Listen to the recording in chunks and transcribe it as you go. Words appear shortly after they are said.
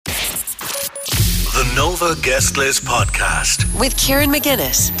The Nova Guest List Podcast. With Kieran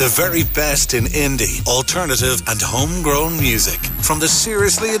McGuinness. The very best in indie, alternative and homegrown music. From the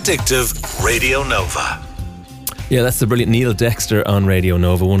seriously addictive Radio Nova. Yeah, that's the brilliant Neil Dexter on Radio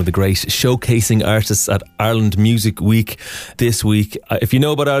Nova, one of the great showcasing artists at Ireland Music Week this week. If you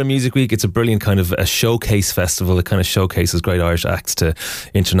know about Ireland Music Week, it's a brilliant kind of a showcase festival. It kind of showcases great Irish acts to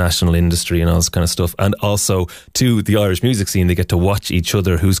international industry and all this kind of stuff. And also to the Irish music scene, they get to watch each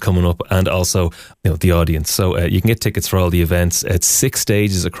other, who's coming up, and also, you know, the audience. So you can get tickets for all the events. It's 6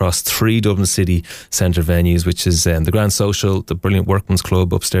 stages across 3 Dublin City Centre venues, which is the Grand Social, the brilliant Workman's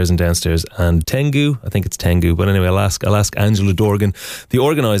Club upstairs and downstairs, and Tengu. I think it's Tengu, but anyway, I'll ask Angela Dorgan, the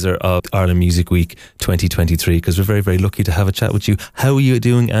organiser of Ireland Music Week 2023, because we're very, very lucky to have a chat with you. How are you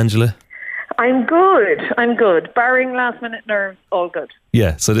doing, Angela? I'm good. Barring last minute nerves, all good.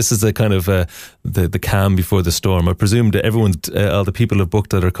 Yeah, so this is the kind of the calm before the storm. I presume that all the people have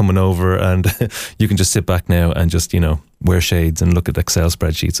booked that are coming over, and you can just sit back now and just, you know, wear shades and look at Excel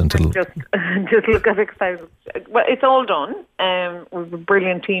spreadsheets until... Just look at Excel. Well, it's all done. We have a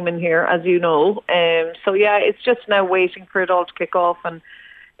brilliant team in here, as you know. So yeah, it's just now waiting for it all to kick off and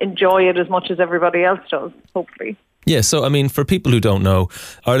enjoy it as much as everybody else does, hopefully. Yeah, so I mean, for people who don't know,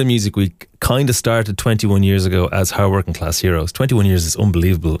 Ireland Music Week kind of started 21 years ago as Hard Working Class Heroes. 21 years is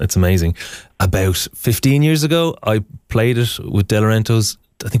unbelievable. It's amazing. About 15 years ago, I played it with De Laurentiis.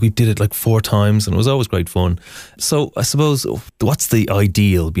 I think we did it like 4 times and it was always great fun. So I suppose, what's the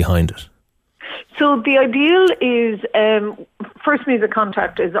ideal behind it? So the ideal is, First Music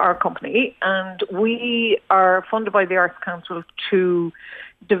Contact is our company, and we are funded by the Arts Council to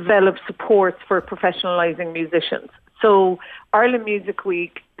develop supports for professionalising musicians. So Ireland Music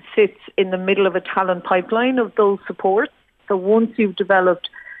Week sits in the middle of a talent pipeline of those supports. So once you've developed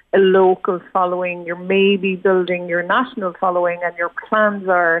a local following, you're maybe building your national following, and your plans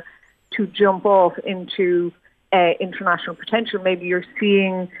are to jump off into international potential. Maybe you're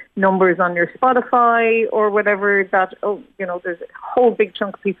seeing numbers on your Spotify or whatever that, there's a whole big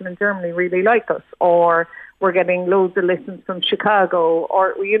chunk of people in Germany really like us, or we're getting loads of listens from Chicago,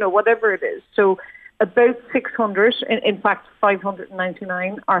 or, whatever it is. So about 600, in fact,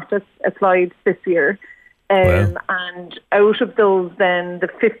 599 artists applied this year. Wow. And out of those, then the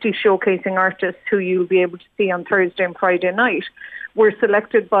 50 showcasing artists who you'll be able to see on Thursday and Friday night were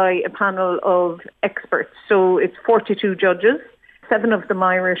selected by a panel of experts. So it's 42 judges, 7 of them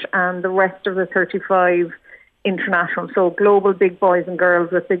Irish, and the rest of the 35 international. So global big boys and girls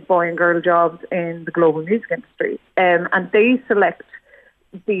with big boy and girl jobs in the global music industry. And they select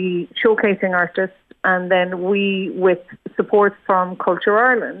the showcasing artists, and then we, with support from Culture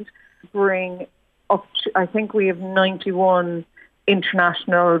Ireland, bring up to, I think we have 91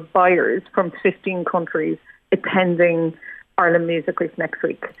 international buyers from 15 countries attending Ireland Music Week next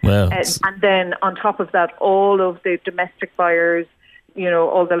week. Wow. And then on top of that, all of the domestic buyers,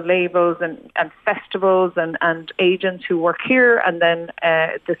 all the labels and festivals and agents who work here, and then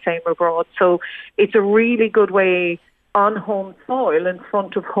the same abroad. So it's a really good way on home soil in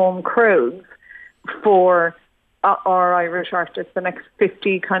front of home crowds for our Irish artists, the next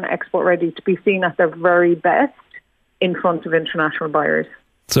 50 kind of export ready, to be seen at their very best in front of international buyers.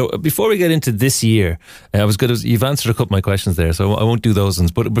 So before we get into this year, you've answered a couple of my questions there, so I won't do those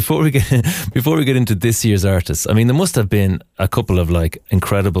ones. But before we get into this year's artists, I mean, there must have been a couple of like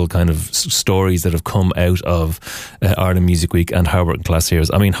incredible kind of stories that have come out of Ireland Music Week and Hard Working Class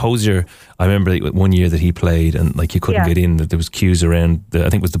Heroes. I mean, Hozier, I remember one year that he played and like you couldn't get in, that there was queues around, I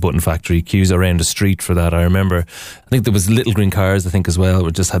think it was the Button Factory, queues around the street for that. I remember, I think there was Little Green Cars, I think as well,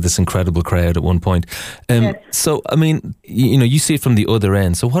 which just had this incredible crowd at one point. So, I mean, you see it from the other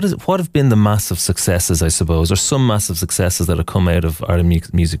end. So what have been the massive successes, I suppose, or some massive successes that have come out of Ireland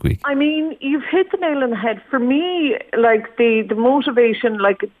Music Week? I mean, you've hit the nail on the head. For me, like the motivation,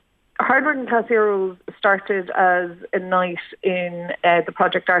 like Hard Working Class Heroes started as a night in the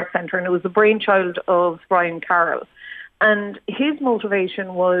Project Arts Centre, and it was the brainchild of Brian Carroll. And his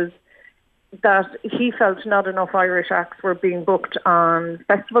motivation was that he felt not enough Irish acts were being booked on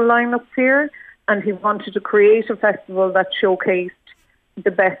festival lineups here, and he wanted to create a festival that showcased the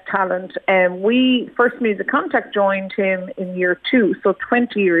best talent. First Music Contact joined him in year 2, so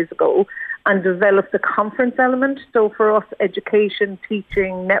 20 years ago, and developed the conference element. So for us, education,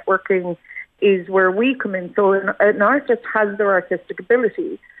 teaching, networking is where we come in. So an artist has their artistic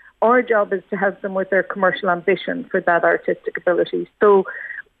ability. Our job is to help them with their commercial ambition for that artistic ability. So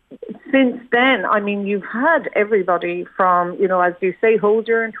since then, I mean, you've had everybody from, as you say,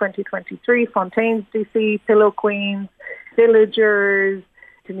 Hozier in 2023, Fontaine's DC, Pillow Queens, Villagers,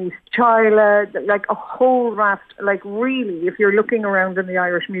 Denise Chila, like a whole raft. Like really, if you're looking around in the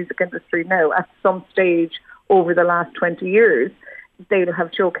Irish music industry now, at some stage over the last 20 years, they'll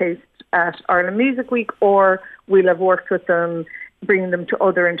have showcased at Ireland Music Week, or we'll have worked with them, bringing them to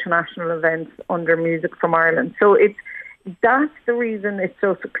other international events under Music from Ireland. So that's the reason it's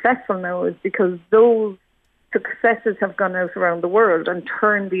so successful now, is because those successes have gone out around the world and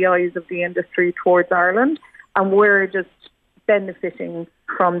turned the eyes of the industry towards Ireland, and we're just benefiting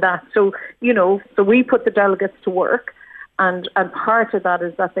from that. So, so we put the delegates to work, and part of that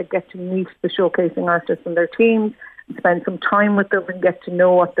is that they get to meet the showcasing artists and their teams, and spend some time with them and get to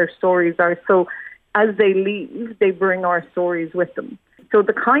know what their stories are. So as they leave, they bring our stories with them. So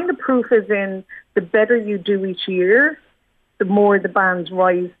the kind of proof is in the better you do each year, the more the bands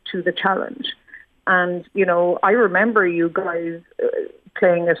rise to the challenge. And, I remember you guys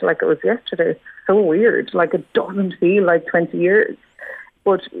playing it like it was yesterday. It's so weird. Like, it doesn't feel like 20 years.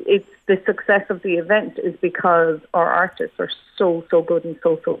 But it's the success of the event is because our artists are so, so good and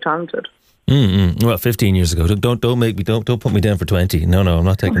so, so talented. Well, 15 years ago. Don't put me down for 20. No, I'm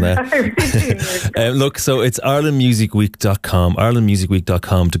not taking that. Look, so it's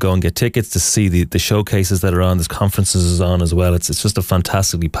irelandmusicweek.com to go and get tickets to see the showcases that are on. There's conferences on as well. It's just a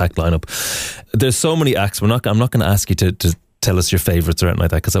fantastically packed lineup. There's so many acts. I'm not going to ask you to tell us your favourites or anything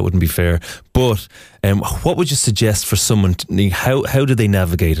like that, because that wouldn't be fair. But what would you suggest for someone? How do they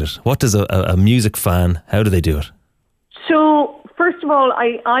navigate it? What does a music fan, how do they do it? So, first of all,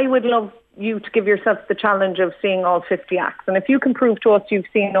 I would love you to give yourself the challenge of seeing all 50 acts. And if you can prove to us you've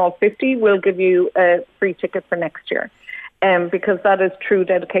seen all 50, we'll give you a free ticket for next year, because that is true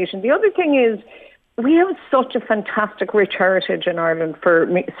dedication. The other thing is, we have such a fantastic, rich heritage in Ireland for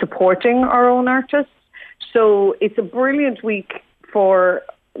supporting our own artists. So it's a brilliant week for,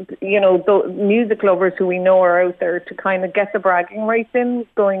 the music lovers who we know are out there to kind of get the bragging rights in,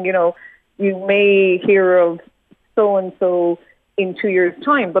 going, you may hear of so-and-so in 2 years'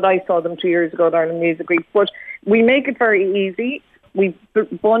 time, but I saw them 2 years ago at Ireland Music Week. But we make it very easy. We've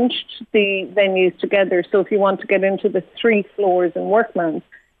bunched the venues together. So if you want to get into the 3 floors in Workman's,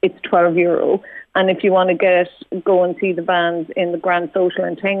 it's €12. And if you want to go and see the bands in the Grand Social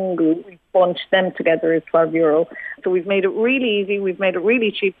in Tengu, we've bunched them together as €12. So we've made it really easy. We've made it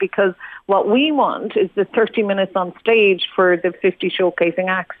really cheap, because what we want is the 30 minutes on stage for the 50 showcasing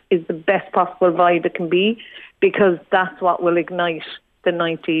acts is the best possible vibe it can be, because that's what will ignite the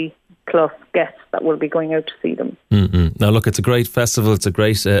 90 plus guests that will be going out to see them. Now look, it's a great festival, it's a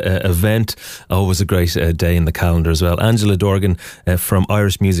great event, always a great day in the calendar as well. Angela Dorgan from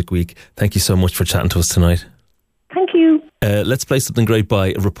Irish Music Week, thank you so much for chatting to us tonight. Thank you. Let's play something great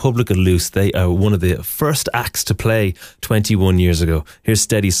by Republic of Loose. They are one of the first acts to play 21 years ago. Here's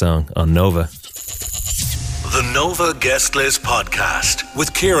Steady Song on Nova. The Nova Guest List Podcast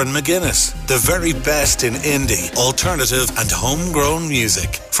with Kieran McGuinness. The very best in indie, alternative and homegrown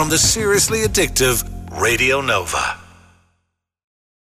music from the seriously addictive Radio Nova.